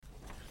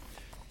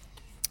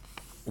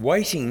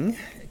Waiting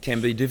can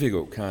be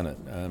difficult, can't it?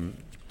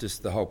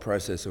 Just the whole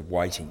process of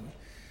waiting.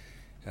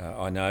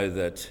 I know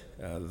that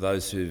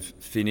those who've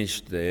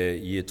finished their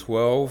Year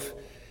 12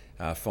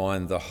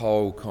 find the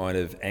whole kind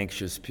of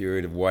anxious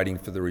period of waiting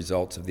for the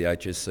results of the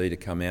HSC to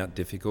come out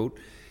difficult.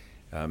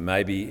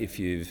 Maybe if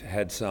you've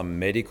had some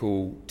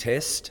medical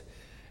test,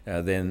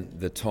 then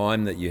the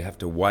time that you have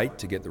to wait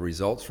to get the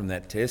results from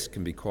that test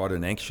can be quite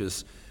an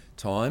anxious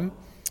time.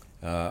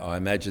 I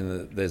imagine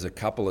that there's a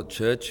couple at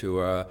church who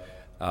are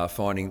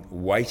finding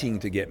waiting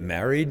to get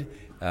married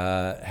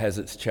has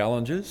its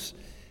challenges.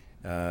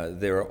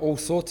 There are all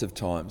sorts of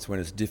times when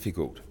it's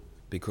difficult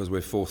because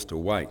we're forced to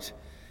wait.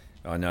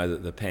 I know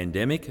that the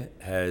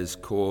pandemic has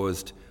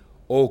caused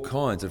all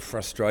kinds of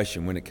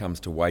frustration when it comes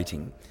to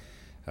waiting.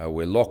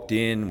 We're locked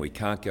in, we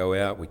can't go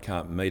out, we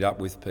can't meet up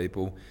with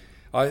people.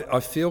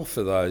 I feel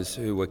for those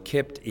who were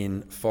kept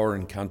in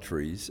foreign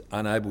countries,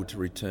 unable to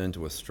return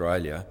to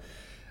Australia,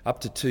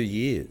 up to 2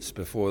 years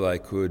before they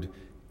could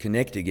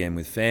connect again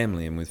with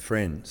family and with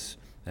friends.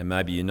 And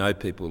maybe you know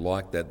people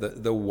like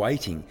that. The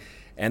waiting,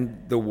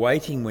 and the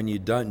waiting when you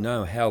don't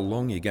know how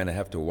long you're going to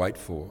have to wait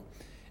for,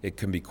 it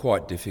can be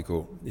quite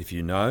difficult. If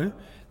you know,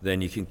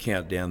 then you can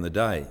count down the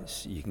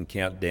days, you can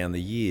count down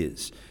the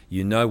years,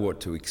 you know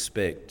what to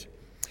expect.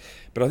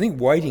 But I think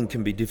waiting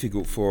can be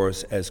difficult for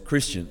us as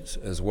Christians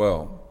as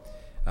well.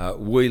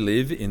 We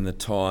live in the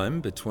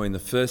time between the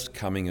first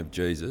coming of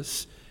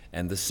Jesus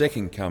and the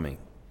second coming.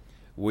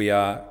 We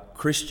are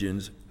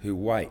Christians who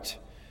wait.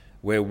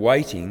 We're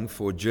waiting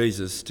for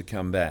Jesus to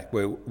come back.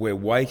 We're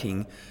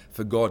waiting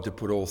for God to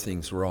put all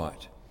things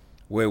right.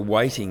 We're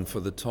waiting for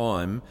the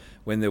time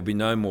when there'll be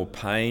no more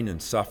pain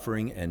and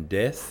suffering and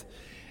death.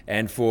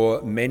 And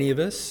for many of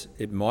us,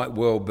 it might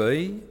well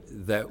be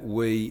that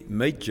we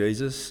meet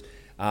Jesus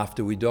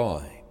after we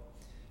die,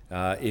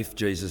 if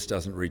Jesus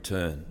doesn't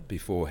return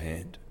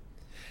beforehand.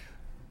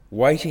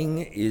 Waiting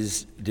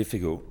is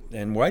difficult,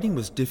 and waiting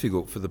was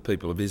difficult for the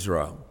people of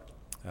Israel.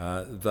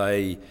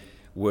 They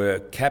were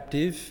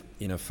captive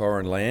in a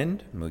foreign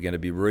land, and we're going to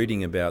be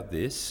reading about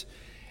this,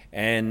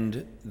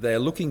 and they're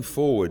looking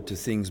forward to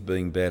things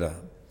being better.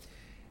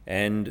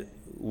 And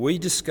we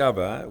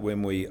discover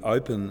when we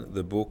open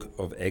the book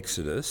of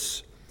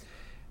Exodus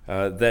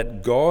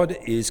that God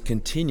is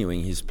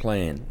continuing his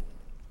plan.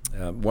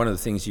 One of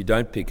the things you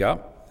don't pick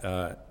up,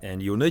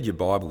 and you'll need your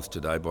Bibles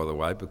today, by the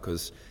way,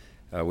 because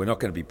we're not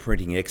going to be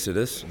printing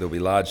Exodus. There'll be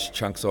large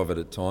chunks of it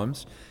at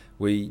times.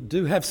 We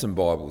do have some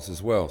Bibles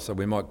as well, so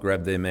we might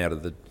grab them out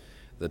of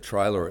the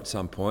trailer at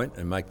some point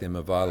and make them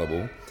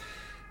available.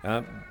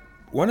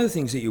 One of the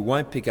things that you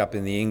won't pick up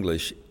in the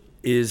English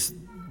is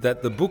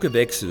that the book of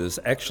Exodus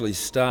actually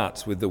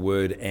starts with the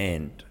word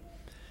 "and."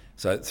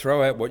 So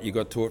throw out what you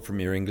got taught from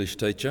your English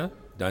teacher.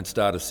 Don't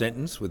start a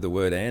sentence with the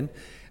word "and."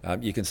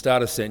 You can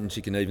start a sentence,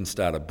 you can even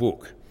start a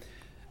book.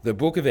 The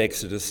book of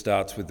Exodus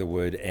starts with the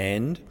word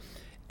 "and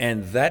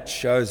that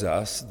shows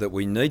us that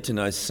we need to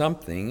know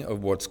something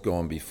of what's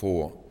gone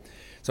before.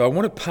 So I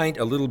want to paint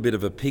a little bit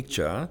of a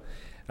picture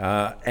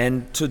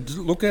and to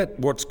look at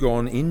what's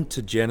gone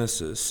into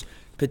Genesis,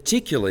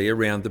 particularly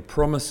around the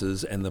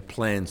promises and the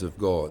plans of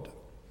God.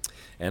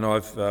 And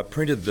I've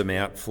printed them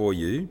out for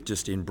you,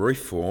 just in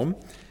brief form,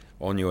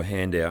 on your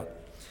handout.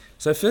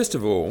 So first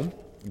of all,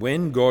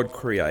 when God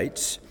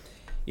creates,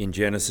 in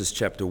Genesis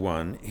chapter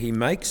 1, he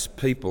makes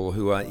people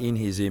who are in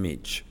his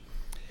image.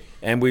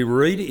 And we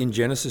read in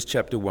Genesis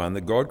chapter 1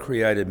 that God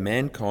created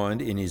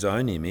mankind in his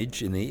own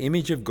image. In the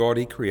image of God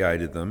he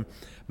created them.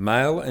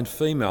 Male and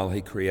female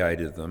he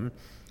created them.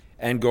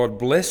 And God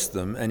blessed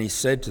them, and he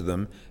said to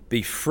them,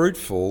 "Be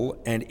fruitful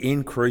and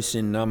increase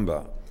in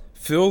number.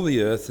 Fill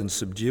the earth and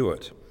subdue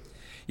it."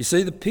 You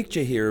see the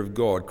picture here of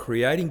God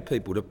creating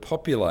people to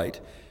populate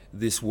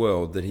this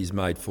world that he's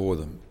made for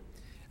them.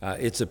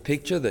 It's a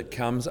picture that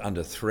comes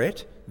under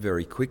threat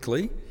very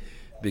quickly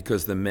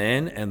because the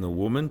man and the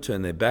woman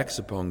turn their backs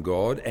upon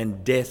God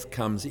and death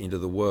comes into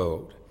the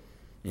world.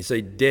 You see,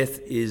 death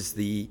is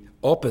the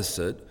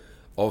opposite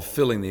of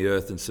filling the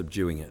earth and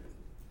subduing it.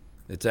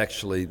 It's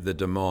actually the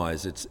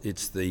demise,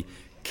 it's the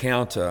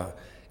counter,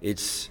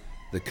 it's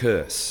the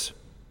curse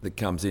that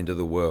comes into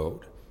the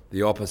world.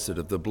 The opposite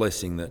of the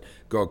blessing that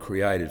God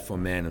created for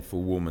man and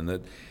for woman,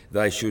 that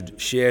they should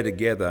share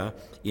together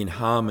in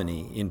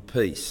harmony, in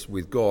peace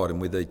with God and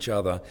with each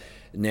other.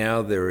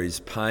 Now there is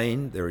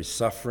pain, there is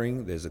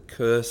suffering, there's a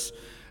curse,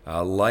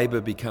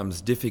 labour becomes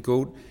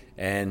difficult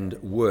and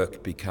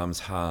work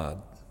becomes hard.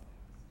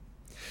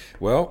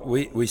 Well,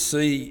 we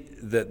see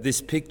that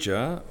this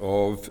picture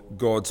of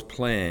God's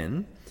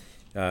plan,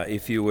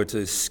 if you were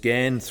to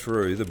scan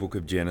through the book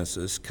of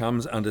Genesis,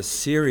 comes under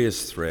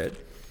serious threat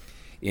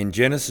in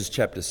Genesis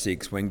chapter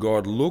 6, when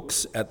God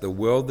looks at the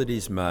world that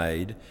he's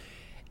made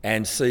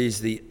and sees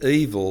the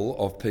evil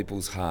of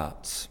people's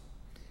hearts.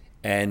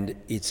 And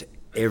it's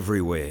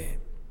everywhere.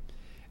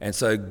 And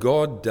so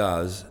God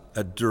does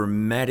a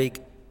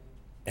dramatic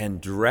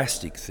and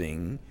drastic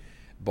thing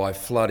by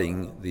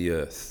flooding the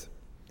earth.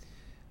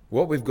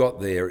 What we've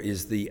got there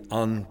is the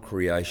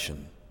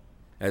uncreation.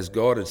 As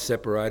God had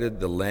separated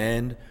the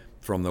land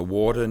from the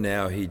water.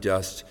 Now he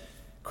just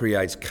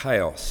creates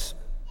chaos.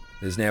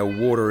 There's now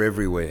water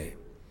everywhere.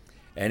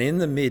 And in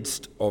the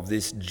midst of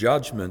this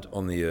judgment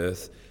on the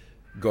earth,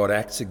 God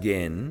acts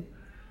again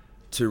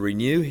to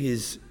renew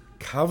his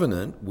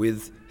covenant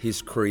with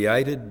his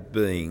created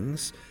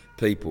beings,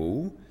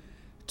 people,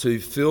 to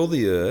fill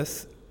the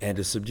earth and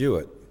to subdue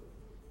it,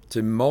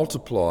 to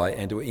multiply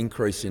and to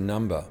increase in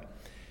number.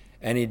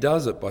 And he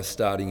does it by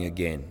starting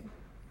again.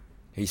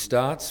 He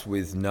starts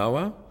with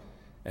Noah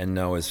and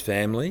Noah's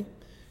family,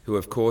 who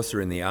of course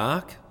are in the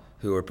ark,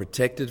 who are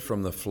protected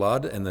from the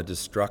flood and the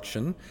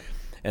destruction.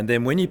 And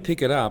then when you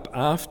pick it up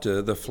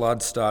after the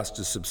flood starts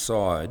to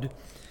subside,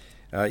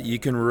 you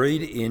can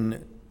read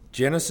in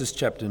Genesis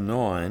chapter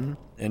 9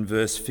 and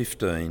verse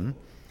 15,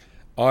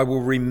 "I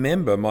will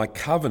remember my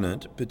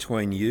covenant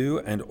between you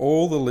and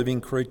all the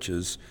living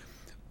creatures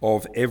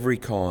of every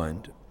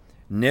kind.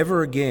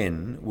 Never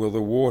again will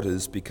the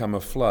waters become a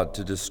flood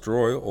to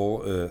destroy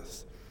all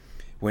earth.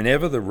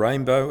 Whenever the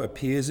rainbow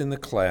appears in the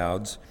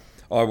clouds,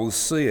 I will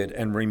see it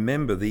and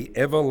remember the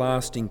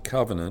everlasting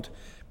covenant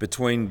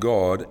between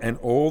God and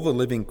all the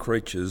living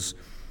creatures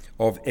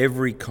of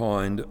every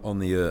kind on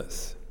the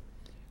earth."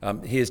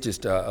 Here's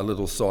just a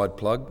little side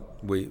plug.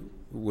 Here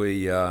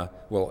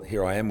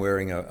I am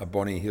wearing a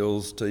Bonnie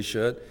Hills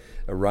t-shirt,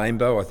 a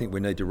rainbow. I think we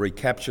need to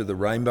recapture the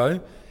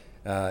rainbow.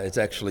 It's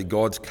actually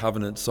God's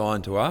covenant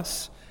sign to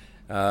us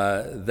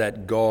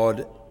that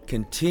God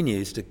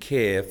continues to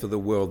care for the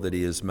world that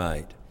he has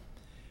made,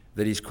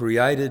 that he's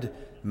created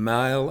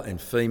male and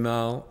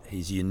female,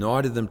 he's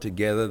united them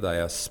together, they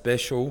are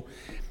special,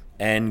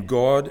 and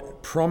God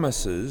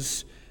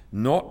promises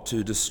not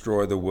to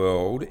destroy the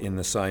world in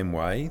the same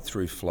way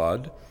through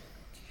flood.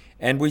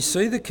 And we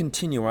see the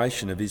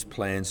continuation of his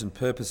plans and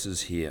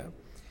purposes here.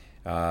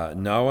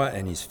 Noah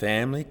and his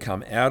family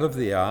come out of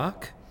the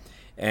ark,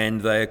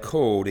 and they are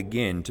called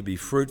again to be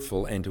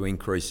fruitful and to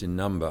increase in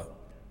number.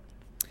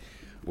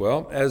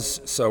 Well,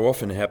 as so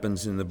often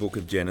happens in the book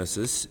of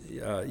Genesis,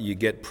 you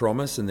get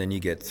promise and then you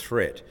get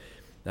threat.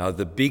 Now,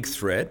 the big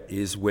threat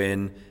is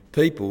when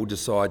people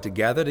decide to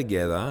gather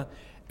together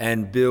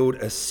and build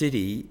a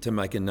city to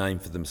make a name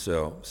for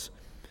themselves.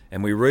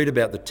 And we read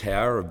about the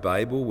Tower of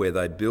Babel, where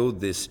they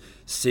build this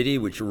city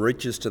which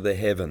reaches to the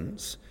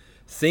heavens,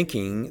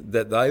 thinking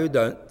that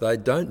they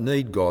don't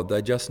need God,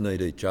 they just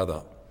need each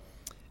other.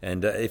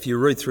 And if you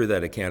read through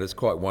that account, it's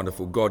quite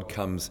wonderful. God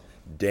comes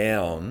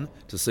down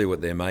to see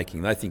what they're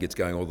making. They think it's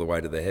going all the way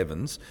to the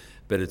heavens,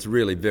 but it's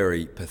really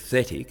very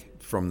pathetic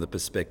from the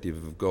perspective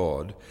of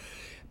God.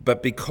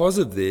 But because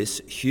of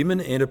this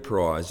human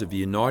enterprise of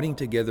uniting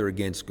together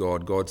against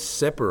God, God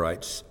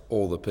separates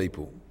all the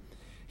people.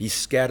 He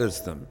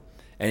scatters them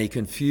and he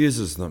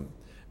confuses them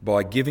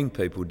by giving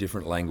people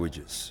different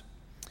languages.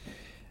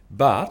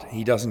 But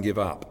he doesn't give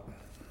up.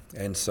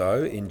 And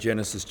so in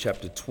Genesis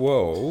chapter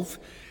 12,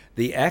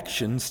 the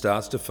action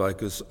starts to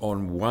focus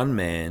on one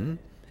man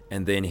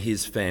and then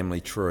his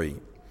family tree.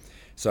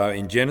 So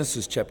in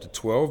Genesis chapter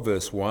 12,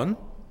 verse 1,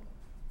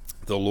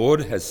 the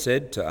Lord has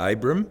said to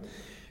Abram,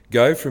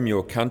 "Go from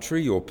your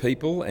country, your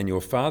people, and your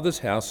father's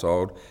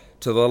household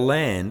to the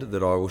land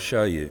that I will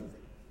show you.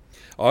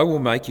 I will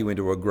make you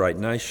into a great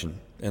nation,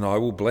 and I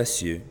will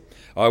bless you.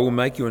 I will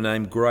make your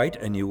name great,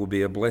 and you will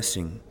be a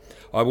blessing.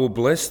 I will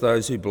bless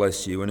those who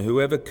bless you, and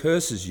whoever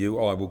curses you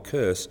I will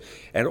curse,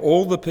 and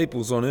all the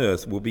peoples on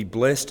earth will be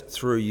blessed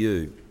through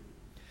you."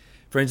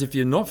 Friends, if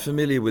you're not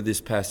familiar with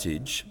this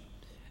passage,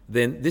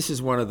 then this is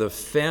one of the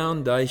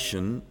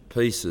foundation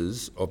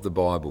pieces of the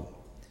Bible.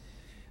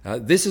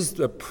 This is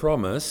the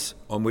promise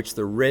on which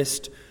the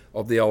rest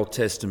of the Old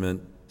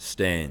Testament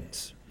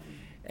stands.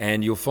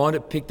 And you'll find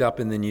it picked up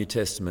in the New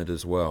Testament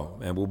as well.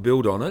 And we'll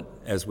build on it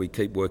as we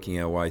keep working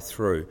our way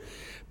through.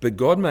 But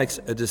God makes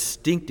a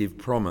distinctive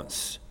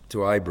promise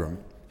to Abram,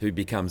 who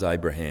becomes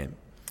Abraham.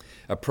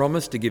 A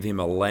promise to give him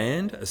a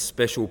land, a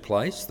special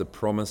place, the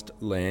promised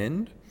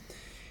land.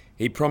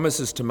 He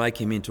promises to make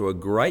him into a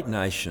great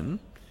nation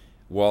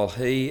while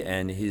he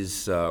and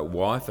his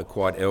wife are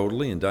quite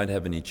elderly and don't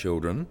have any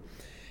children.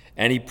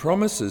 And he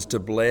promises to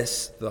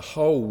bless the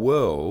whole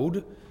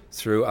world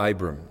through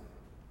Abram.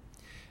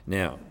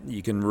 Now,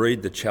 you can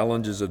read the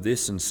challenges of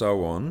this and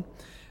so on,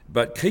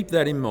 but keep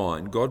that in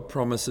mind. God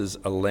promises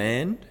a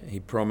land, he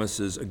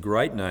promises a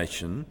great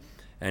nation,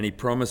 and he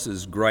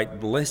promises great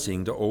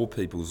blessing to all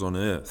peoples on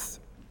earth.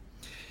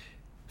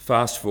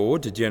 Fast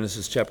forward to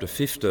Genesis chapter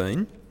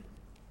 15,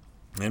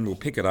 and we'll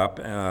pick it up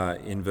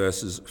in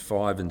verses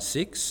 5 and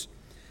 6.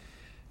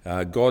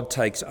 God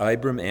takes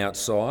Abram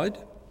outside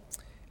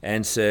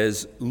and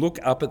says, "Look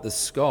up at the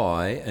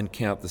sky and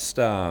count the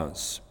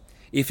stars,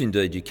 if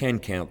indeed you can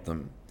count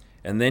them."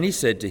 And then he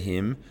said to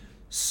him,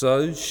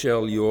 "So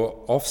shall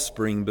your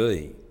offspring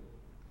be."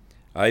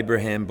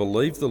 Abraham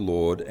believed the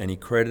Lord, and he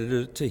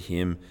credited it to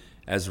him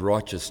as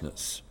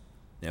righteousness.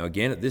 Now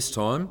again, at this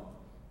time,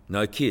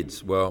 no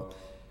kids. Well,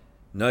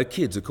 no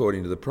kids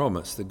according to the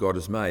promise that God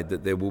has made,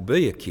 that there will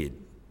be a kid,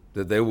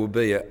 that there will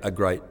be a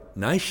great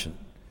nation.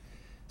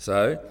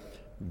 So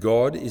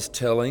God is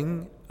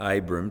telling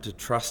Abram to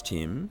trust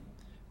him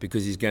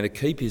because he's going to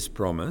keep his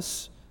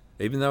promise,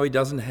 even though he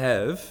doesn't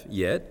have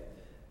yet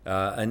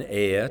an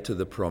heir to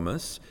the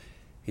promise.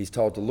 He's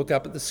told to look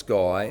up at the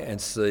sky and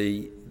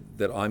see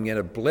that I'm going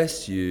to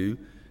bless you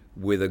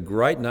with a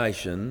great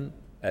nation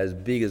as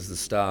big as the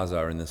stars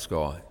are in the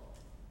sky.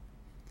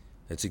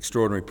 It's an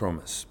extraordinary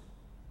promise.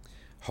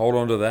 Hold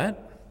on to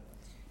that.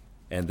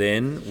 And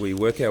then we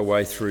work our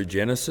way through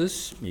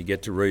Genesis. You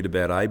get to read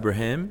about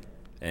Abraham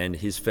and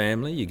his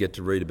family. You get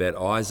to read about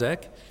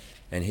Isaac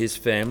and his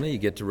family. You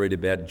get to read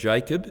about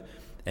Jacob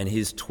and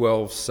his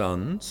 12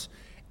 sons.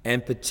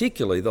 And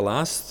particularly the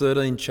last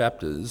 13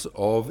 chapters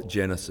of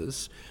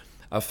Genesis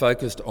are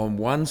focused on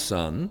one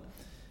son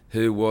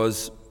who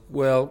was,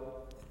 well,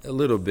 a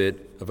little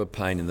bit of a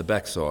pain in the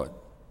backside,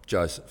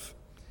 Joseph.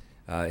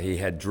 He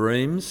had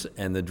dreams,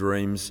 and the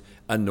dreams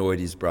annoyed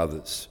his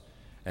brothers.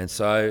 And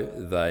so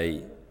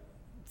they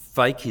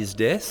fake his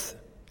death.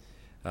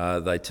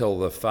 They tell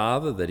the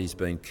father that he's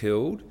been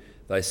killed.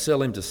 They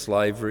sell him to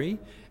slavery,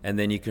 and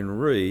then you can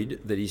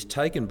read that he's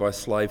taken by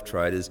slave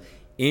traders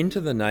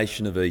into the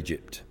nation of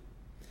Egypt.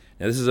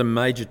 Now, this is a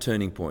major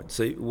turning point.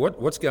 See,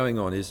 what's going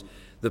on is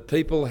the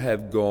people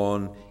have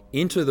gone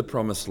into the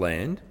promised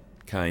land,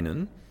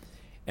 Canaan,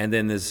 and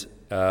then there's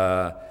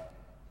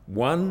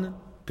one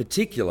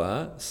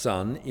particular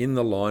son in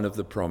the line of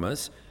the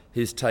promise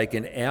who's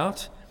taken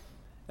out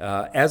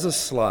as a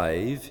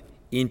slave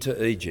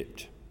into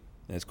Egypt.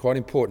 Now, it's quite an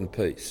important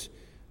piece.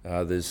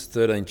 There's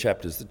 13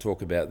 chapters that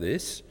talk about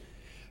this.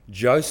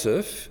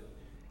 Joseph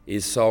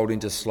is sold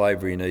into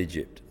slavery in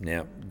Egypt.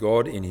 Now,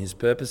 God, in his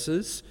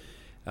purposes,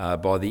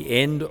 by the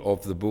end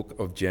of the book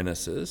of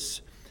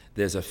Genesis,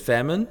 there's a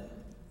famine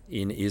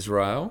in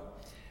Israel,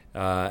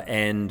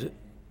 and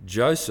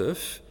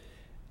Joseph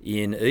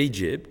in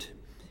Egypt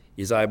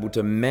is able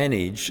to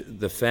manage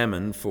the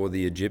famine for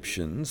the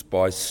Egyptians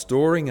by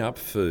storing up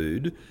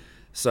food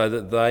so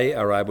that they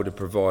are able to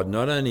provide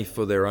not only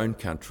for their own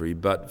country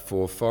but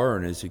for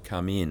foreigners who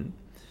come in.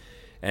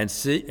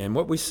 And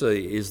what we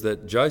see is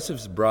that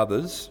Joseph's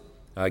brothers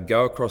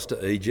go across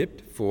to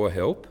Egypt for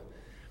help.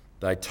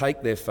 They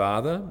take their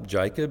father,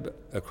 Jacob,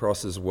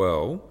 across as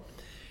well.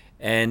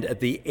 And at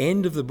the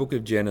end of the book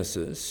of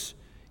Genesis,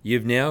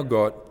 you've now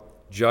got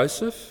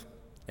Joseph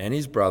and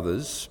his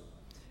brothers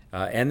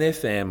and their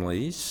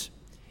families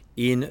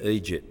in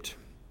Egypt.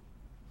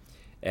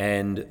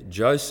 And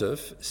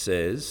Joseph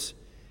says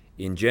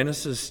in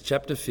Genesis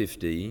chapter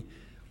 50,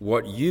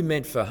 what you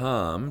meant for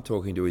harm,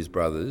 talking to his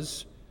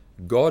brothers,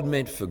 God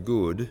meant for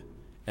good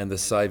and the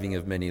saving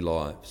of many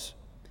lives.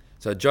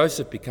 So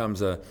Joseph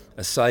becomes a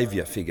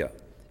saviour figure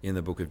in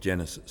the book of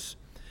Genesis.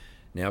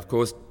 Now, of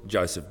course,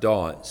 Joseph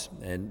dies.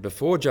 And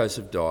before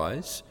Joseph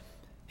dies,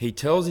 he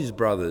tells his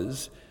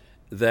brothers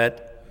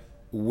that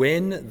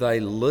when they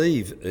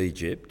leave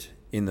Egypt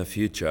in the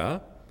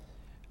future,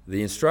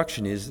 the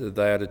instruction is that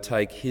they are to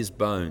take his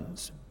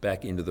bones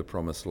back into the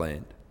promised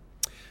land.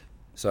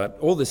 So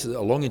all this is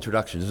a long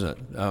introduction, isn't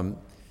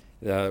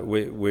it?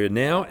 We're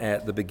now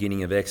at the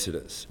beginning of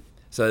Exodus.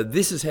 So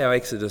this is how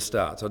Exodus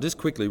starts. I'll just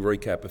quickly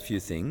recap a few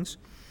things.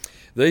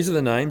 These are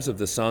the names of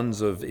the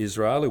sons of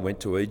Israel who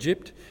went to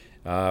Egypt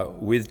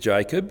with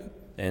Jacob,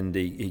 and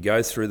he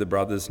goes through the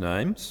brothers'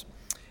 names.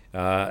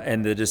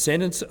 And the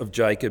descendants of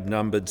Jacob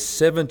numbered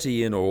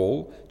 70 in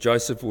all.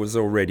 Joseph was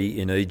already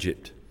in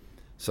Egypt.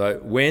 So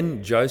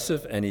when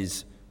Joseph and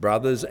his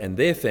brothers and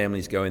their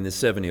families go in, there's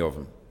 70 of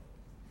them.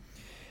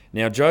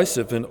 Now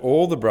Joseph and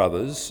all the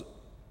brothers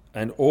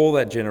and all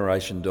that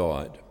generation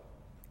died.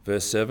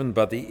 Verse 7,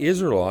 but the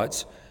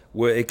Israelites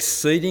were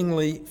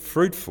exceedingly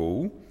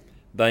fruitful.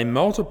 They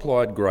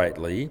multiplied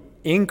greatly,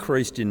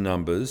 increased in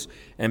numbers,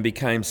 and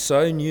became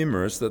so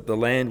numerous that the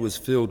land was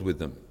filled with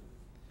them.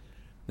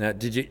 Now,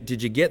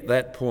 did you get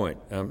that point?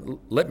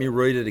 Let me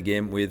read it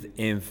again with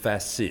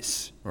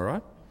emphasis, all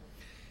right?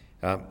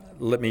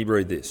 Let me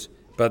read this.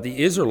 But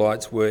the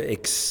Israelites were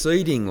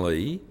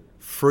exceedingly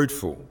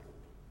fruitful.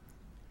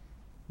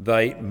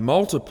 They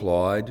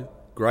multiplied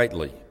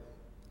greatly.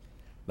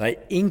 They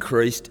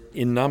increased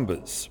in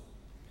numbers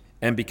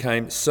and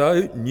became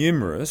so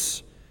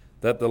numerous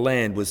that the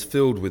land was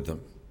filled with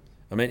them.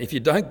 I mean, if you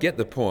don't get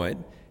the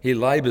point, he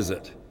labours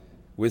it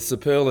with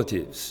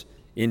superlatives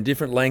in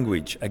different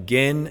language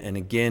again and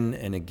again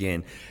and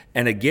again.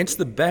 And against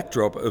the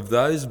backdrop of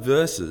those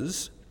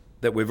verses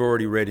that we've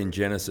already read in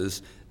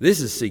Genesis, this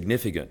is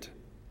significant.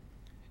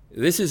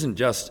 This isn't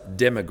just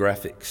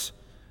demographics,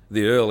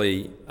 the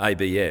early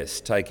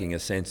ABS taking a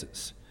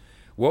census.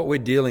 What we're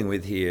dealing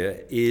with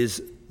here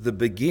is the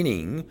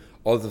beginning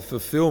of the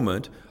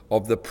fulfilment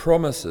of the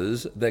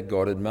promises that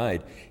God had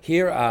made.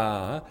 Here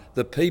are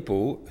the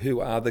people who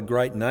are the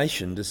great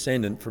nation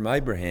descendant from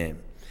Abraham.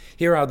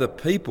 Here are the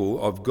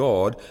people of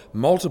God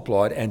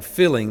multiplied and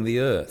filling the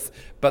earth.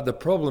 But the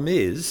problem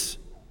is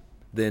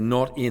they're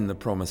not in the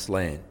promised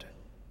land.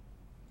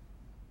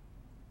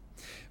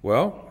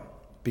 Well,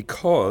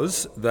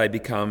 because they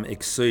become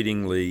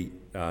exceedingly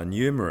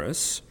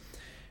numerous,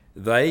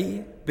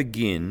 they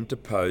begin to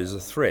pose a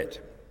threat.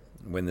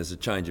 When there's a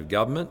change of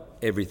government,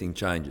 everything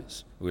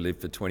changes. We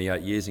lived for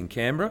 28 years in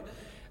Canberra.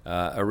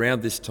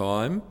 around this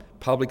time,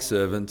 public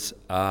servants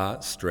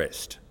are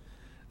stressed.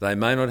 They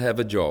may not have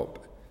a job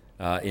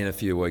in a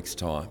few weeks'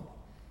 time.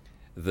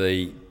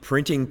 The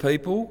printing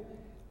people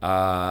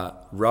are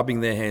rubbing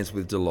their hands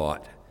with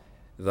delight.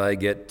 They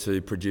get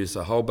to produce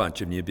a whole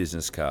bunch of new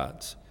business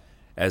cards.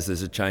 As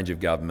there's a change of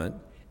government,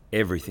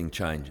 everything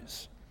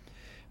changes.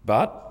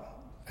 But,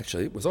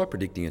 actually, was I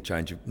predicting a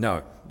change of...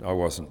 No, I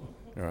wasn't.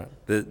 All right.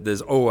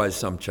 There's always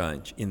some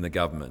change in the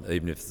government,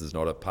 even if there's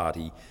not a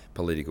party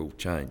political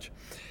change.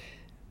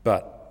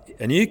 But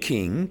a new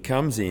king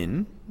comes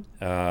in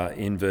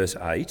verse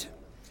 8,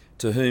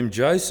 to whom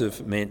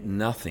Joseph meant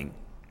nothing.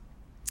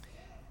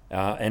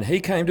 And he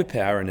came to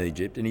power in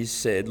Egypt, and he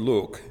said,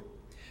 "Look,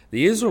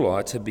 the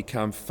Israelites have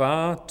become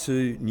far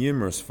too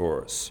numerous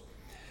for us."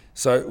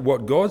 So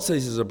what God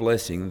sees as a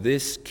blessing,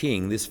 this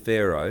king, this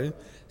Pharaoh,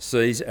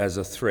 sees as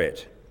a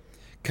threat.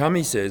 "Come,"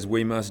 he says,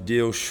 "we must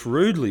deal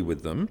shrewdly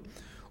with them,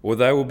 or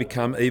they will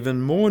become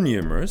even more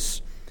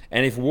numerous,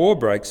 and if war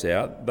breaks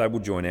out, they will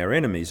join our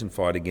enemies and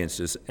fight against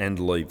us and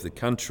leave the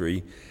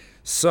country."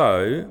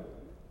 So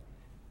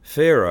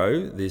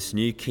Pharaoh, this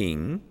new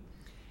king,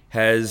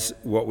 has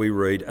what we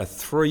read a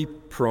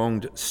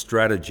three-pronged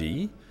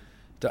strategy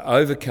to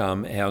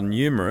overcome how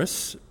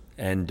numerous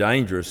and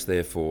dangerous,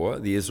 therefore,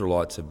 the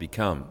Israelites have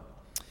become.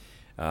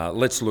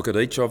 Let's look at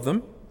each of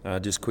them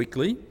just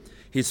quickly.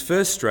 His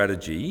first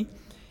strategy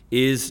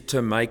is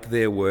to make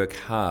their work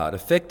hard,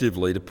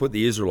 effectively to put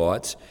the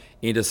Israelites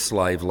into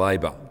slave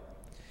labour.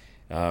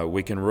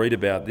 We can read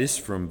about this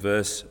from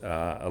verse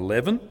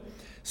 11.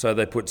 "So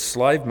they put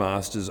slave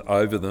masters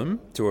over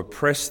them to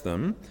oppress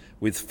them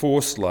with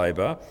forced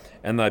labour,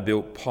 and they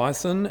built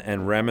Pithom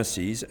and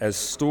Ramesses as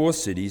store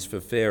cities for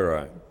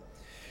Pharaoh.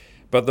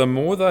 But the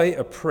more they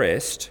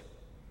oppressed,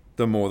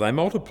 the more they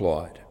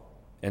multiplied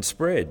and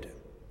spread.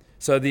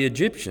 So the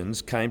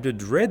Egyptians came to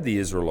dread the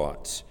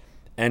Israelites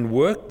and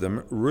worked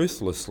them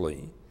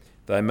ruthlessly.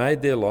 They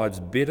made their lives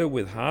bitter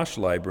with harsh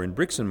labour in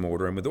bricks and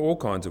mortar and with all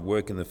kinds of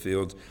work in the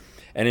fields,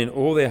 and in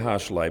all their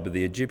harsh labour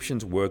the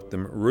Egyptians worked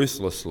them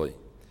ruthlessly."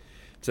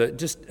 So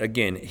just,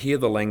 again, hear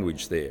the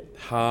language there.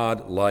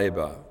 Hard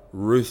labour,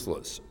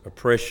 ruthless,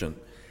 oppression.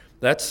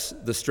 That's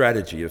the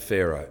strategy of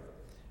Pharaoh.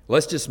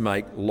 Let's just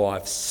make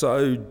life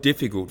so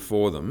difficult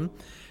for them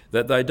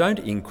that they don't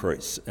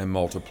increase and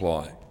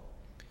multiply.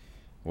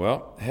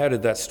 Well, how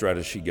did that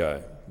strategy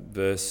go?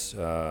 Verse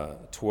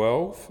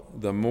 12,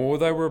 "The more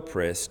they were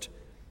oppressed,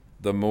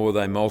 the more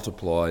they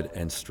multiplied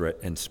and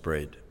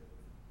spread."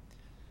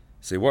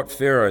 See, what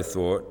Pharaoh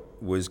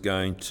thought was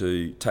going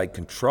to take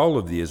control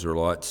of the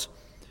Israelites,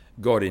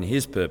 God in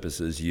his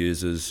purposes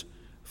uses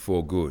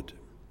for good.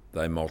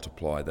 They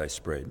multiply, they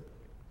spread.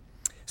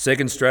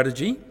 Second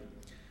strategy,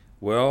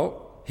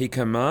 well, he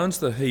commands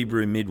the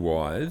Hebrew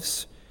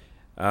midwives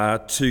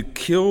to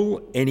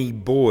kill any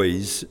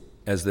boys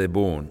as they're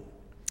born.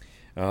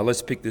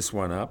 Let's pick this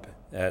one up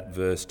at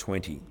verse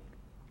 20.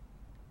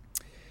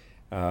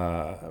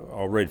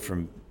 I'll read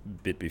from a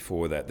bit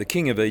before that. "The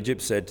king of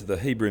Egypt said to the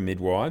Hebrew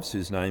midwives,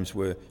 whose names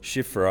were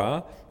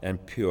Shiphrah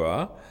and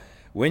Puah,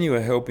 'When you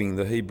are helping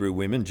the Hebrew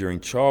women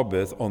during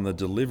childbirth on the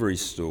delivery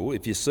stool,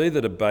 if you see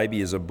that a baby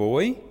is a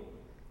boy,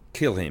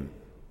 kill him.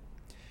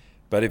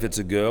 But if it's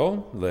a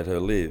girl, let her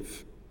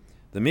live.'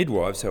 The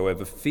midwives,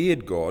 however,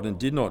 feared God and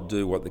did not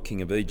do what the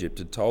king of Egypt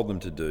had told them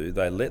to do.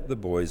 They let the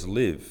boys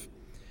live.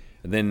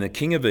 And then the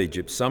king of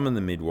Egypt summoned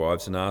the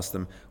midwives and asked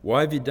them,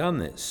 'Why have you done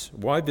this?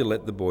 Why have you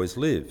let the boys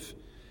live?'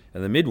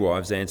 And the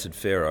midwives answered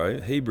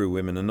Pharaoh, 'Hebrew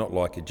women are not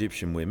like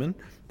Egyptian women.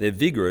 They're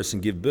vigorous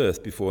and give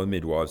birth before the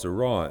midwives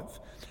arrive.'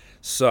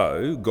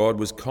 So God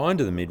was kind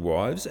to the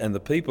midwives, and the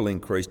people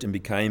increased and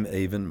became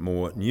even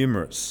more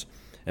numerous.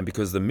 And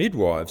because the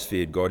midwives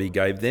feared God, he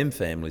gave them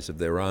families of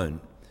their own."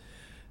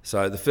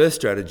 So the first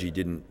strategy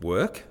didn't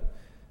work.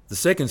 The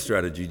second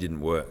strategy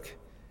didn't work.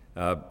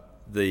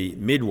 The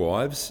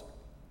midwives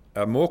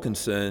are more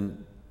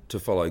concerned to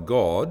follow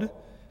God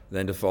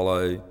than to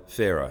follow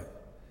Pharaoh.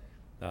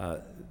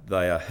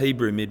 They are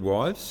Hebrew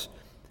midwives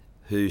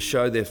who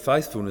show their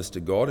faithfulness to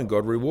God, and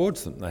God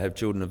rewards them. They have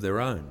children of their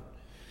own.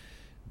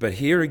 But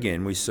here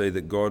again we see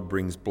that God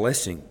brings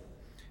blessing.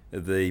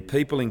 The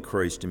people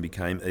increased and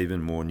became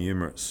even more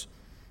numerous.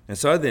 And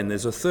so then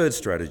there's a third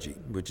strategy,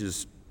 which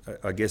is,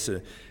 I guess,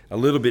 a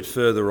little bit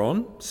further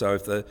on. So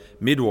if the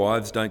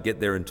midwives don't get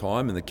there in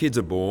time and the kids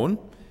are born,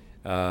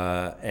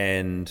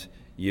 and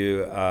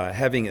you are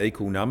having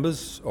equal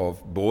numbers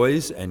of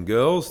boys and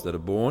girls that are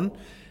born,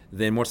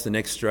 then what's the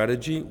next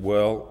strategy?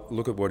 Well,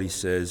 look at what he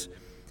says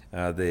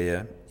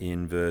there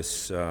in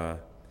verse,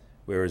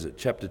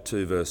 chapter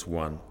 2, verse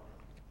 1.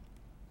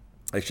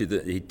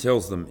 Actually, he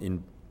tells them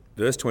in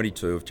verse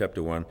 22 of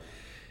chapter 1,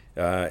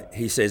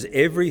 he says,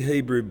 "Every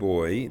Hebrew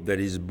boy that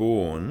is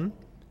born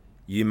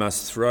you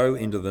must throw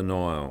into the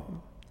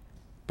Nile,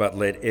 but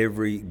let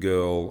every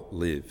girl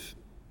live."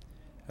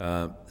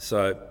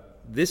 So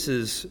this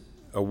is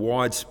a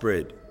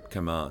widespread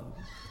command.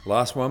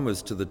 Last one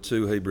was to the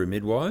 2 Hebrew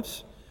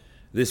midwives.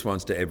 This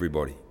one's to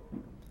everybody.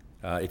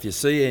 If you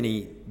see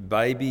any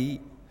baby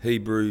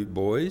Hebrew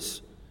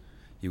boys,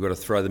 you've got to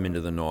throw them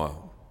into the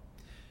Nile.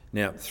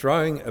 Now,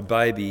 throwing a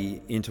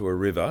baby into a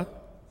river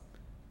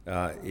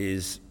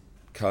is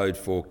code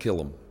for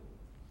kill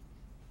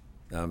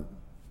them.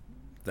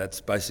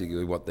 That's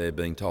basically what they're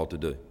being told to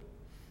do.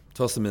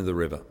 Toss them into the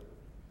river,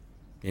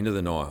 into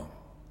the Nile.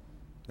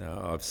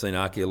 I've seen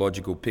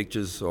archaeological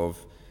pictures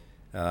of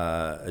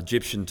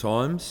Egyptian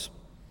times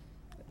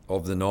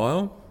of the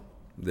Nile.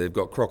 They've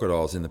got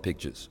crocodiles in the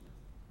pictures.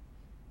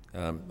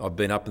 I've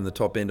been up in the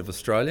top end of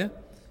Australia.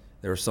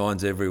 There are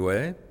signs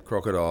everywhere.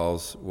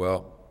 Crocodiles,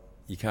 well,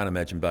 you can't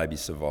imagine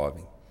babies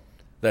surviving.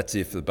 That's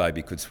if the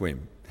baby could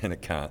swim, and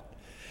it can't.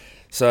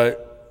 So,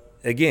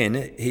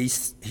 again,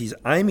 he's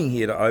aiming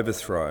here to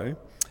overthrow,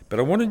 but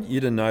I wanted you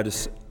to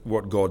notice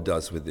what God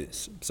does with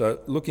this. So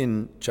look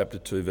in chapter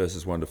 2,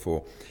 verses 1 to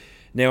 4.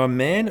 Now a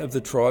man of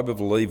the tribe of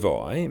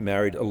Levi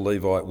married a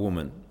Levite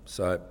woman.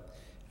 So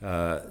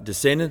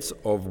descendants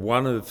of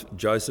one of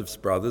Joseph's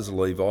brothers,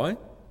 Levi,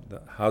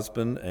 the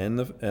husband and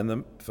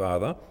the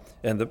father,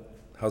 and the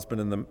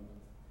husband and the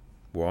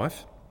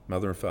wife,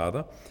 mother and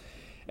father.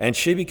 And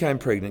she became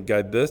pregnant,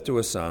 gave birth to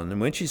a son,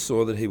 and when she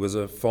saw that he was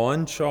a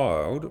fine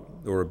child,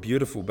 or a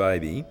beautiful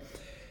baby,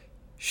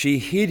 she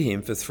hid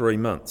him for 3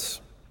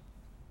 months.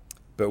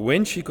 But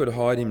when she could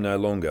hide him no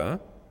longer,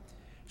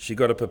 she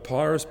got a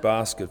papyrus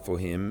basket for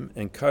him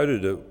and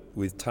coated it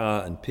with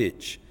tar and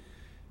pitch.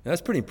 Now,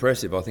 that's pretty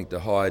impressive, I think, to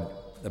hide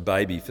a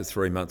baby for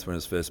 3 months when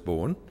it's first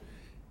born.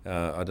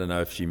 I don't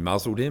know if she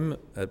muzzled him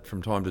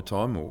from time to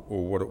time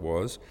or what it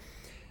was.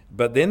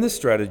 But then the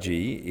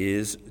strategy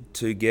is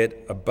to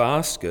get a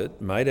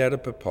basket made out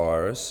of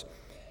papyrus,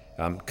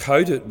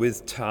 coat it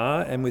with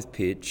tar and with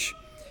pitch,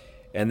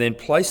 and then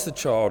place the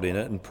child in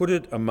it and put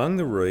it among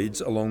the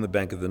reeds along the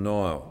bank of the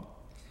Nile.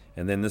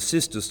 And then the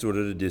sister stood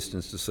at a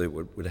distance to see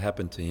what would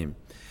happen to him.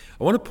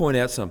 I want to point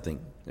out something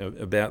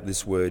about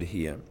this word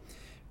here.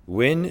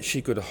 When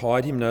she could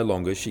hide him no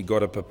longer, she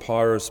got a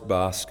papyrus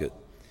basket.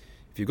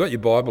 If you've got your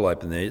Bible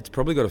open there, it's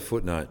probably got a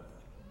footnote.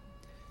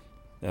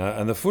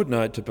 And the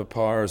footnote to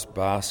papyrus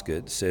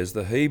basket says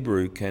the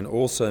Hebrew can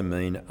also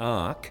mean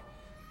ark,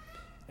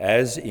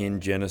 as in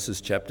Genesis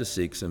chapter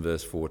 6 and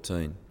verse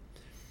 14.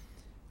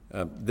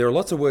 There are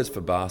lots of words for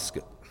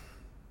basket.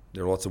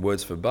 There are lots of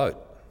words for boat.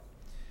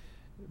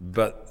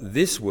 But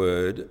this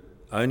word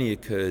only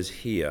occurs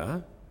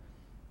here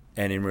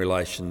and in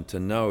relation to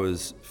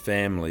Noah's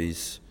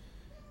family's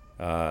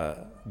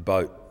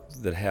boat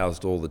that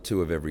housed all the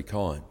two of every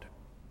kind.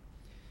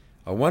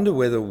 I wonder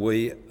whether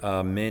we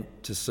are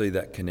meant to see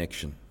that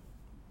connection.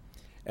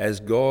 As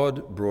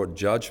God brought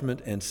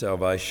judgment and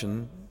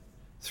salvation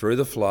through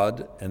the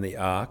flood and the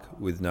ark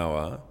with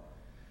Noah,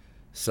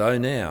 so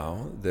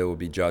now there will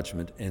be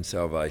judgment and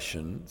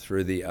salvation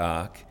through the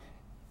ark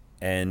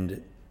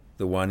and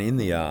the one in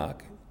the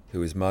ark,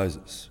 who is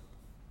Moses.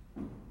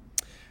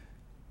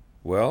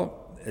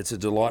 Well, it's a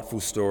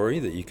delightful story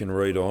that you can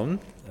read on,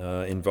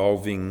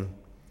 involving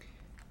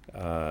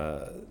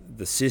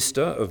the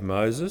sister of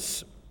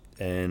Moses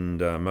and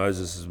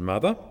Moses'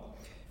 mother.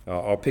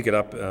 I'll pick it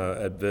up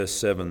at verse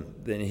 7.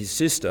 Then his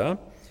sister,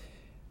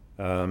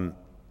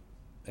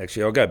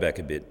 actually I'll go back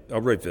a bit.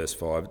 I'll read verse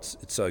 5, it's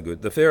so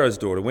good. The Pharaoh's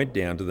daughter went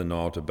down to the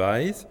Nile to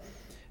bathe,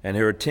 and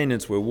her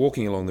attendants were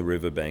walking along the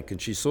riverbank, and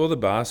she saw the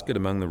basket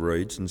among the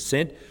reeds and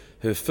sent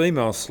her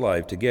female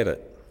slave to get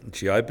it. And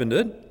she opened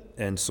it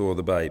and saw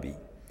the baby.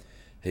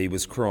 He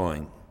was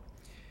crying,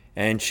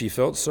 and she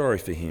felt sorry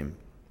for him.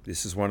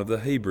 This is one of the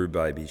Hebrew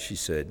babies, she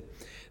said.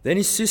 Then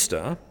his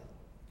sister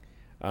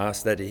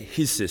asked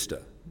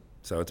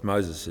so it's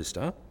Moses'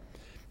 sister,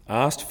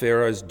 asked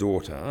Pharaoh's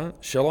daughter,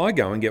 "Shall I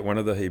go and get one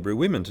of the Hebrew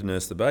women to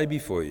nurse the baby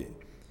for you?"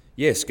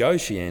 "Yes, go,"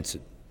 she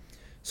answered.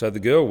 So the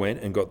girl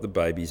went and got the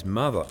baby's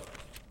mother.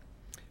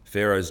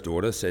 Pharaoh's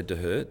daughter said to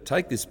her,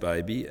 "Take this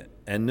baby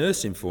and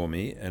nurse him for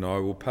me, and I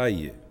will pay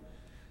you."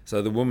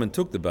 So the woman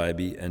took the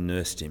baby and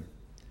nursed him.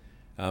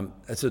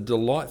 It's a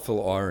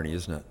delightful irony,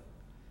 isn't it?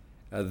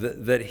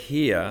 That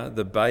here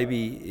the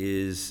baby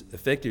is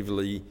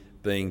effectively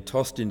being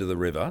tossed into the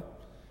river,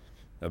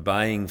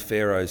 obeying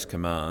Pharaoh's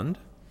command,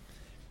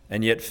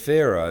 and yet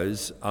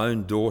Pharaoh's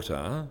own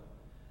daughter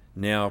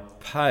now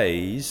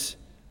pays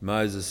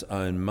Moses'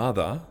 own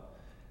mother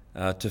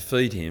to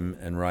feed him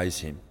and raise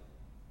him.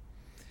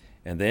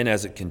 And then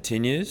as it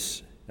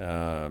continues,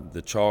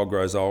 the child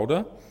grows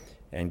older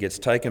and gets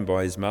taken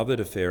by his mother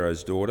to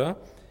Pharaoh's daughter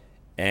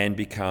and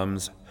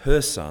becomes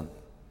her son.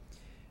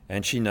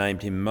 And she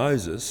named him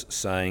Moses,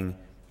 saying,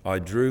 "I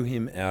drew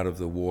him out of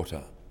the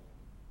water."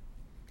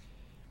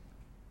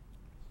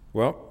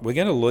 Well, we're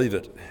going to leave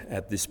it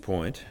at this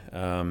point,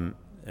 and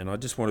I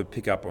just want to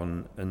pick up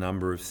on a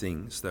number of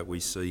things that we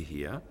see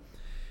here.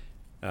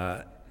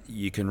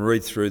 You can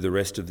read through the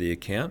rest of the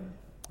account,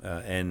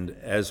 and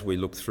as we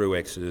look through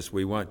Exodus,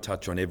 we won't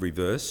touch on every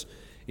verse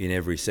in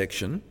every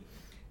section.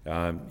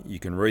 You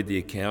can read the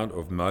account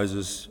of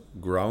Moses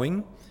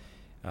growing,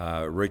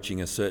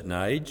 reaching a certain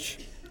age.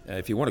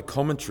 If you want a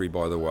commentary,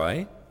 by the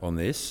way, on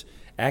this,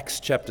 Acts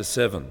chapter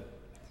 7.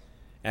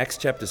 Acts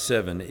chapter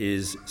 7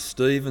 is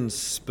Stephen's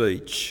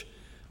speech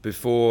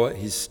before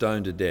he's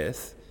stoned to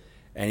death,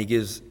 and he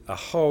gives a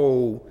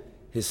whole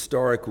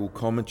historical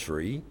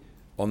commentary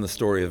on the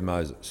story of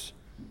Moses.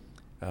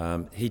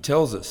 He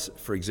tells us,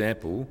 for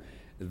example,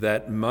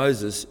 that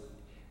Moses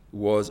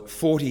was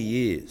 40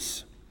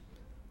 years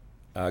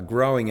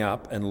growing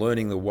up and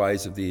learning the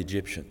ways of the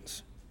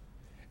Egyptians.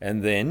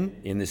 And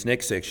then, in this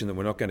next section that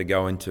we're not going to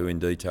go into in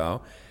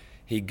detail,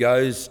 he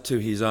goes to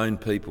his own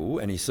people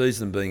and he sees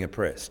them being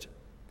oppressed.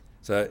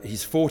 So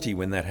he's 40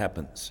 when that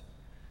happens.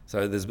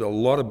 So there's a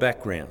lot of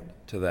background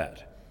to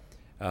that.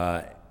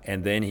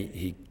 And then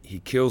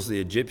he kills the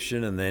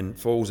Egyptian and then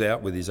falls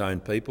out with his own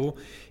people.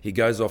 He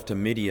goes off to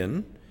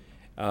Midian.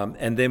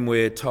 And then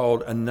we're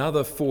told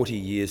another 40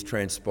 years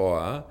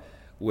transpire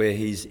where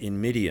he's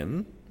in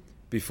Midian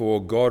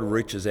before God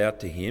reaches out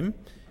to him,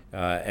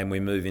 and we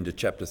move into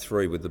chapter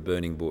 3 with the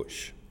burning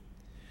bush.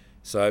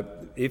 So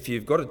if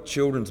you've got a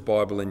children's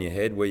Bible in your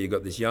head where you've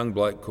got this young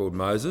bloke called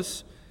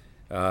Moses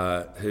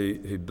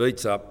who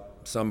beats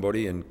up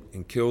somebody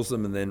and kills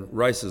them and then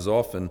races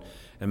off and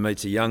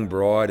meets a young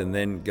bride and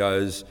then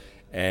goes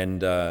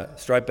and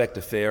straight back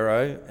to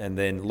Pharaoh and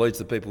then leads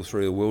the people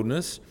through the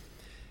wilderness,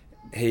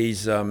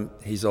 he's a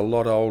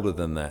lot older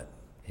than that.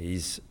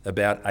 He's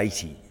about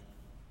 80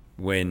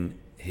 when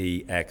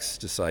he acts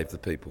to save the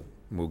people.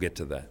 And we'll get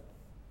to that.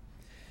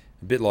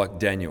 A bit like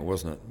Daniel,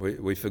 wasn't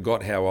it? We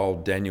forgot how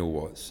old Daniel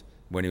was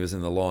when he was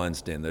in the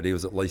lion's den, that he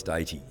was at least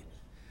 80.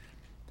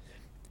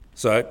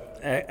 So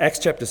Acts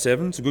chapter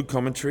 7 is a good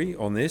commentary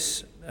on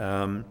this.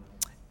 And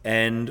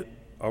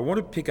I want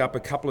to pick up a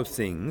couple of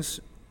things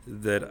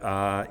that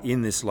are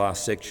in this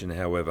last section,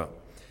 however.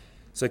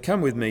 So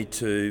come with me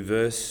to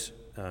verse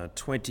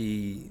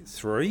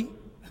 23.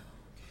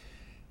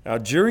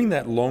 During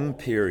that long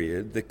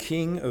period, the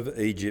king of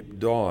Egypt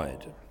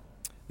died.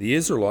 The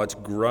Israelites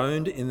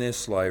groaned in their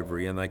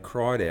slavery and they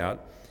cried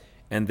out,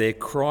 and their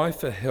cry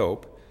for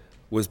help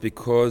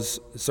because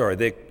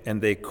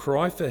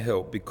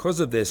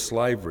of their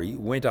slavery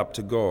went up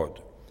to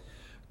God.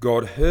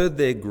 God heard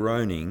their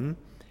groaning,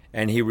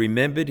 and he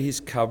remembered his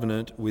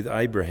covenant with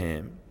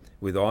Abraham,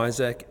 with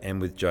Isaac, and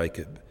with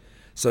Jacob.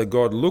 So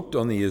God looked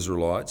on the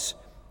Israelites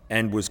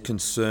and was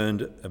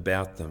concerned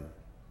about them.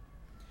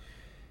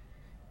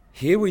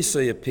 Here we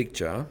see a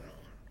picture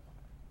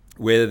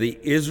where the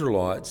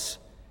Israelites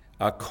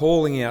are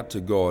calling out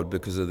to God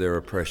because of their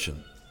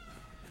oppression.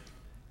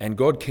 And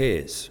God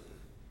cares.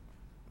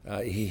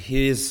 He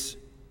hears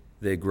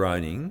their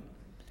groaning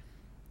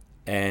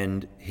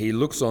and he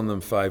looks on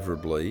them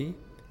favourably,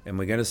 and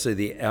we're going to see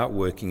the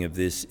outworking of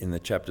this in the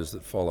chapters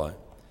that follow.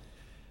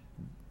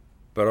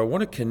 But I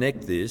want to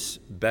connect this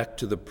back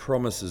to the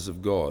promises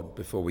of God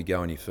before we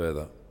go any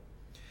further.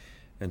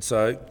 And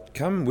so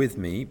come with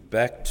me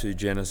back to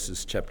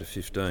Genesis chapter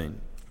 15.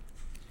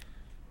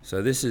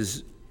 So this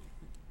is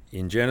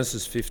in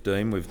Genesis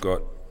 15, we've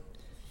got,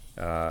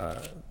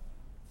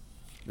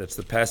 that's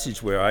the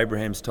passage where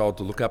Abraham's told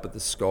to look up at the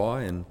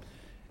sky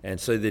and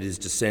see that his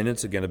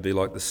descendants are going to be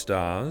like the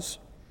stars.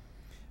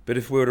 But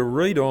if we were to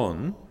read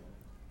on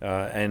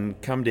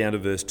and come down to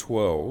verse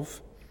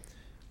 12,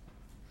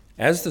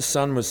 as the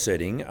sun was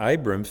setting,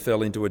 Abram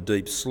fell into a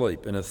deep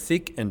sleep, and a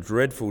thick and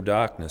dreadful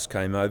darkness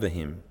came over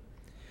him.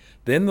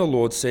 Then the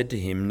Lord said to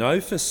him,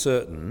 "Know for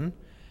certain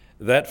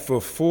that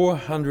for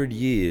 400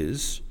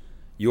 years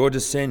your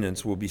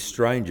descendants will be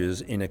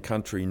strangers in a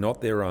country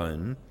not their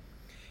own,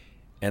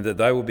 and that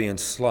they will be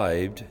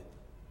enslaved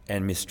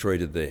and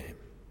mistreated there.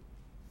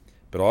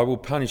 But I will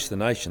punish the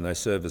nation they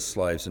serve as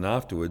slaves, and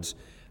afterwards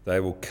they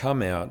will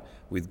come out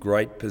with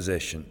great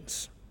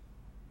possessions.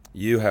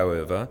 You,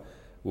 however,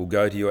 will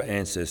go to your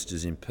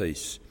ancestors in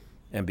peace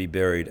and be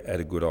buried at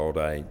a good old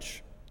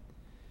age."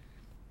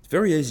 It's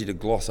very easy to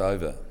gloss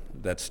over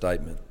that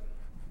statement.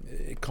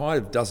 It kind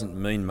of doesn't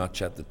mean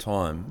much at the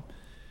time,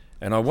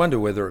 and I wonder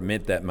whether it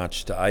meant that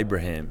much to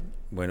Abraham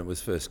when it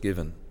was first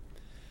given.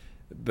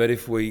 But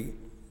if we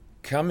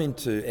come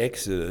into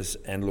Exodus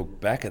and look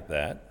back at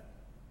that,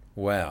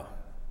 wow,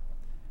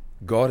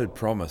 God had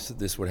promised that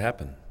this would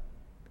happen.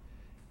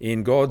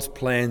 In God's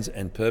plans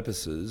and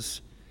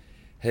purposes,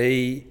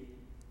 he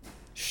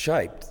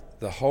shaped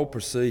the whole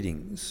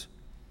proceedings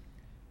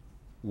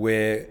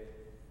where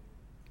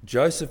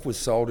Joseph was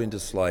sold into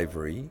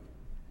slavery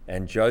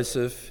and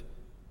Joseph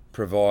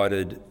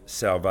provided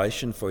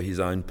salvation for his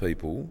own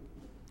people.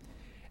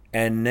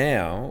 And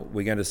now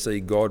we're going to see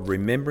God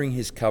remembering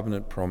his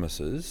covenant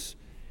promises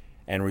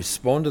and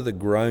respond to the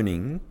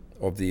groaning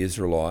of the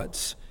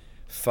Israelites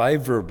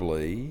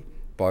favourably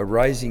by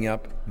raising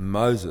up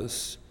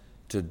Moses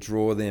to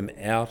draw them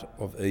out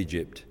of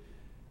Egypt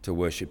to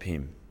worship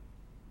him.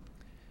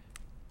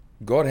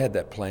 God had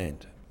that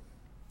planned.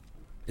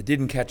 It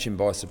didn't catch him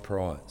by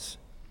surprise.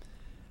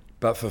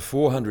 But for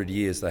 400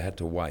 years they had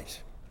to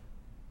wait.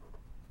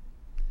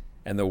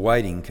 And the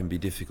waiting can be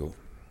difficult.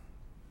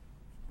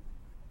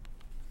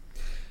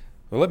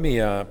 Well, let me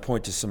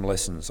point to some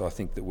lessons I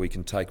think that we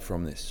can take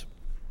from this.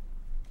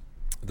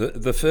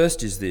 The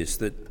first is this,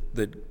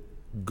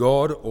 that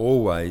God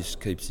always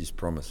keeps his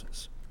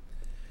promises.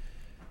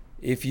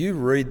 If you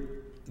read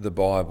the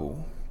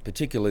Bible,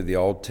 particularly the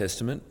Old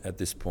Testament at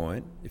this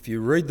point, if you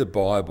read the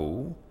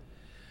Bible,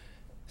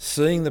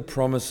 seeing the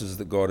promises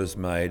that God has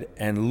made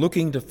and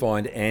looking to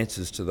find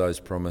answers to those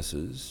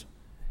promises,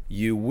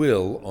 you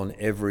will on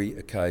every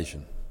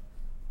occasion.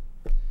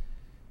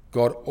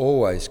 God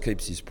always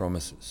keeps his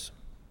promises.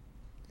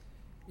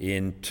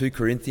 In 2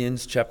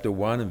 Corinthians chapter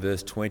 1 and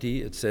verse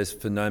 20, it says,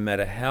 "For no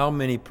matter how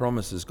many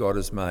promises God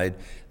has made,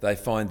 they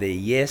find their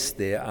yes,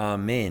 their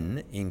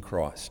amen in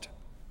Christ."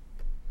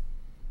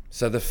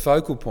 So the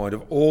focal point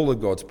of all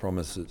of God's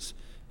promises,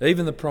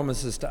 even the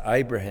promises to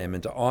Abraham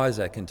and to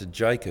Isaac and to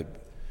Jacob,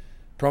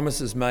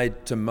 promises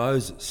made to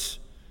Moses,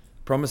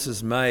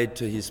 promises made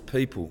to his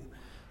people,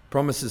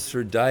 promises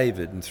through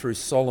David and through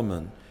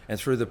Solomon and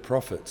through the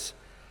prophets,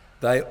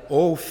 they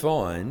all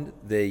find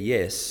their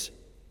yes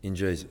in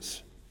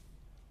Jesus.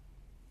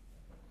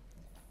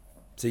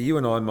 So you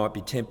and I might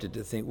be tempted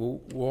to think,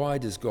 well, why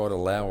does God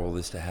allow all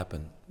this to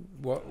happen?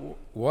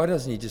 Why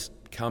doesn't he just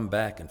come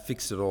back and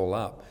fix it all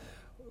up?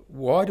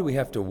 Why do we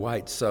have to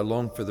wait so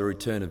long for the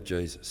return of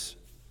Jesus?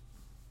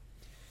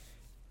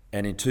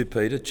 And in 2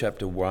 Peter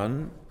chapter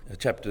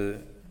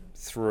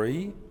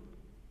 3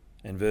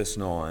 and verse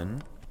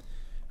 9,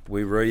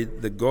 we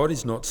read that God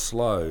is not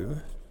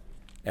slow,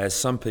 as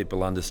some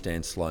people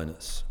understand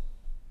slowness.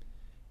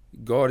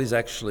 God is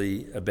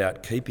actually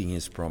about keeping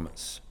his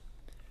promise.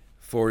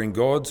 For in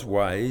God's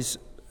ways,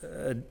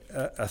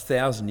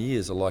 1,000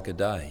 years are like a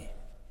day.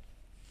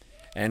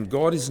 And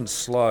God isn't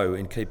slow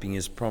in keeping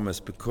his promise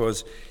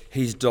because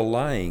he's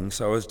delaying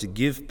so as to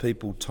give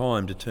people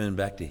time to turn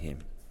back to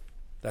him.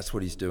 That's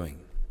what he's doing.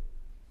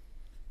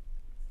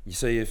 You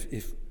see,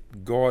 if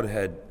God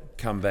had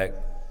come back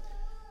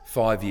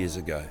 5 years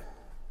ago,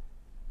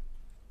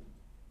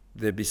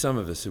 there'd be some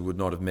of us who would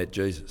not have met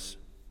Jesus.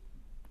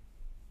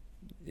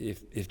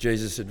 If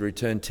Jesus had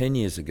returned 10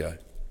 years ago,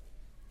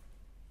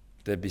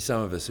 there'd be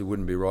some of us who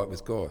wouldn't be right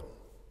with God.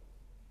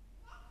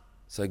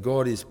 So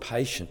God is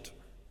patient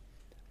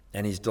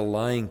and he's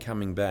delaying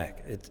coming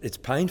back. It's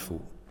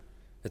painful,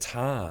 it's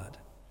hard,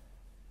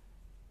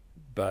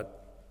 but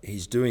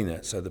he's doing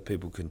that so that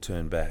people can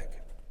turn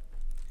back.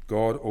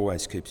 God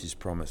always keeps his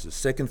promises.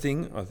 Second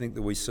thing I think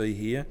that we see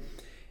here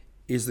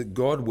is that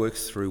God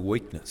works through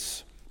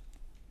weakness.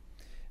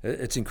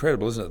 It's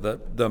incredible, isn't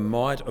it? The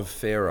might of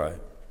Pharaoh.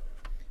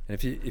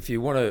 And if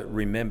you want to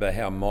remember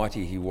how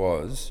mighty he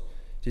was,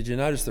 did you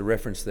notice the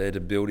reference there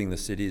to building the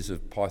cities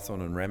of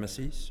Pithom and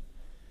Ramesses?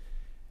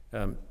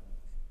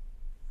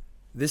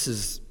 This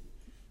is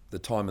the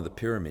time of the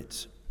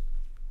pyramids,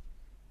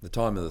 the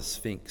time of the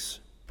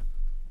Sphinx,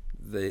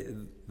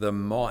 the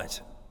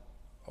might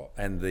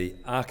and the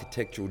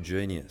architectural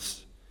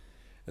genius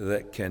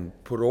that can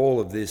put all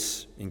of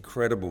this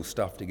incredible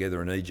stuff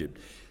together in Egypt,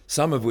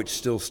 some of which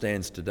still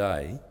stands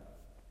today,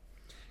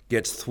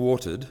 gets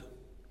thwarted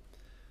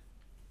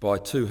by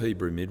 2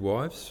 Hebrew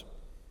midwives,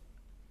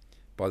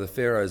 by the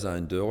Pharaoh's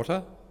own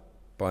daughter,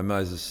 by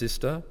Moses'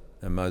 sister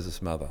and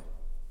Moses' mother.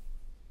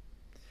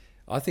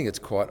 I think it's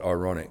quite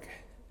ironic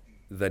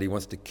that he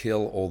wants to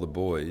kill all the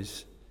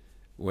boys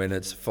when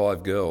it's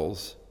 5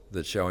 girls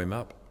that show him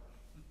up.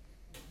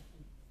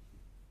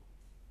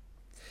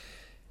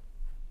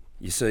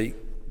 You see,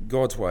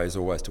 God's way is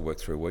always to work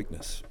through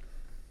weakness.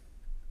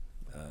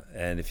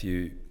 And if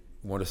you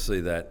want to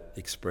see that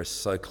expressed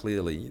so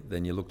clearly,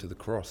 then you look to the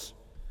cross.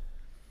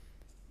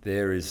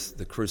 There is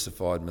the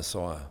crucified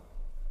Messiah.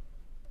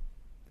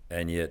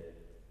 And yet,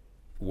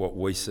 what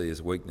we see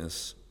as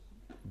weakness,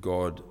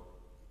 God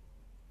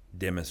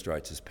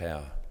demonstrates his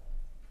power.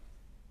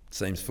 It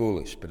seems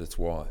foolish, but it's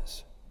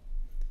wise.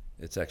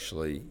 It's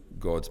actually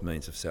God's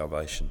means of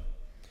salvation.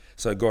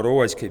 So God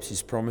always keeps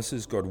his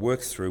promises. God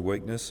works through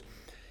weakness.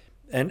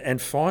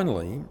 And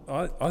finally,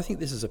 I think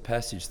this is a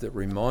passage that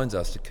reminds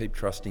us to keep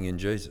trusting in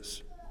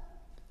Jesus.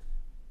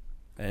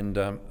 And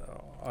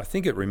I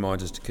think it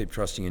reminds us to keep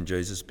trusting in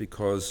Jesus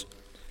because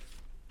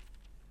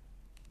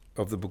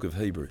of the book of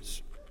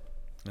Hebrews.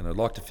 And I'd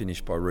like to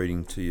finish by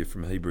reading to you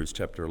from Hebrews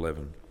chapter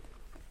 11.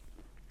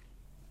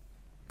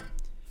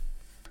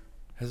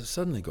 Has it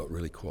suddenly got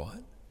really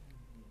quiet?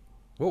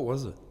 What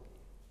was it?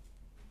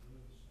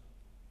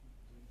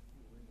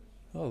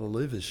 Oh, the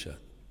louver's shut.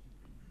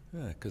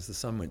 Yeah, because the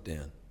sun went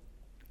down.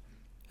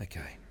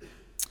 Okay.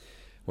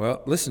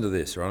 Well, listen to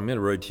this, right? I'm going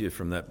to read to you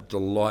from that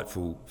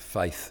delightful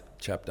faith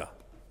chapter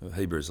of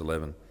Hebrews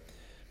 11.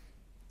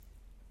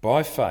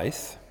 By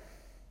faith,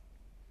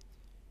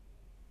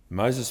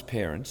 Moses'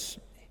 parents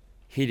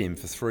hid him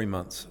for 3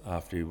 months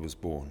after he was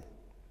born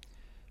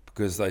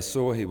because they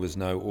saw he was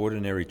no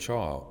ordinary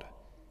child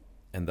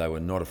and they were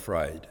not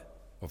afraid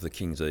of the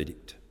king's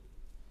edict.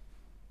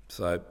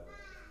 So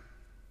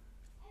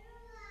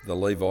the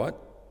Levite,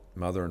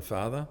 mother and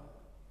father,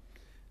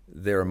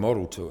 they're a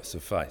model to us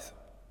of faith.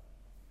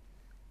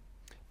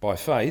 By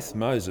faith,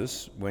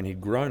 Moses, when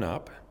he'd grown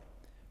up,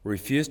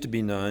 refused to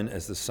be known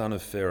as the son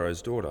of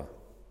Pharaoh's daughter.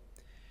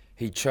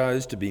 He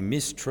chose to be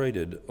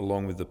mistreated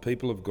along with the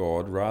people of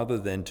God rather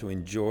than to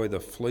enjoy the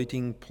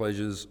fleeting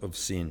pleasures of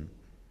sin.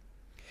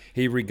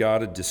 He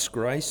regarded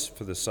disgrace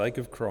for the sake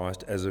of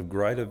Christ as of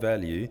greater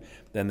value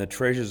than the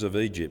treasures of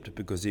Egypt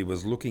because he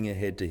was looking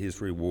ahead to his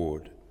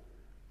reward.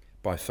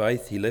 By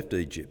faith he left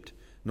Egypt.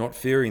 Not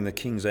fearing the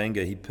king's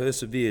anger, he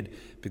persevered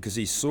because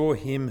he saw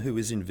him who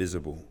is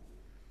invisible.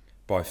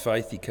 By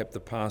faith he kept the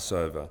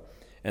Passover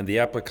and the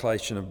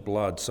application of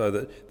blood, so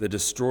that the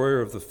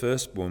destroyer of the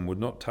firstborn would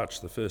not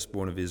touch the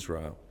firstborn of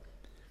Israel.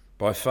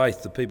 By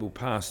faith the people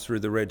passed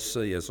through the Red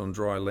Sea as on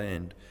dry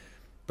land,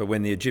 but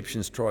when the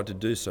Egyptians tried to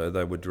do so,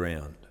 they were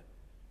drowned.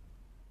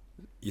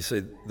 You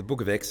see, the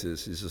book of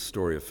Exodus is a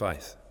story of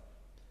faith.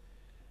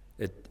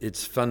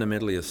 It's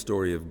fundamentally a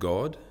story of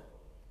God,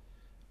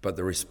 but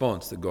the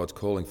response that God's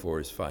calling for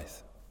is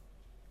faith,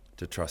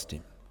 to trust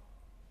him.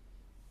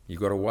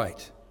 You've got to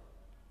wait,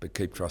 but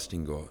keep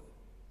trusting God.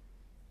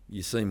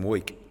 You seem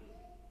weak.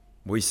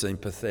 We seem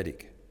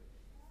pathetic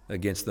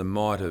against the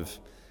might of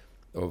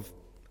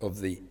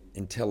the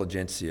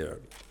intelligentsia,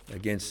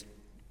 against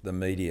the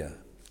media,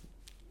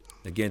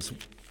 against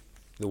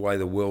the way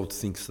the world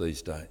thinks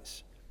these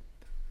days.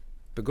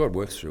 But God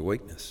works through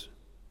weakness,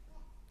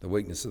 the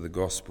weakness of the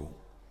gospel,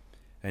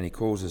 and he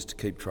calls us to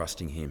keep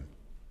trusting him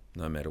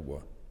no matter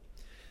what.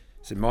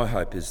 So my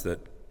hope is that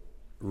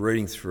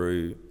reading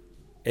through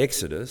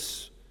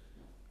Exodus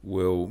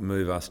will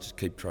move us to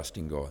keep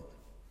trusting God.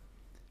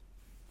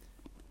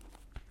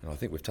 And I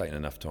think we've taken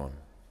enough time.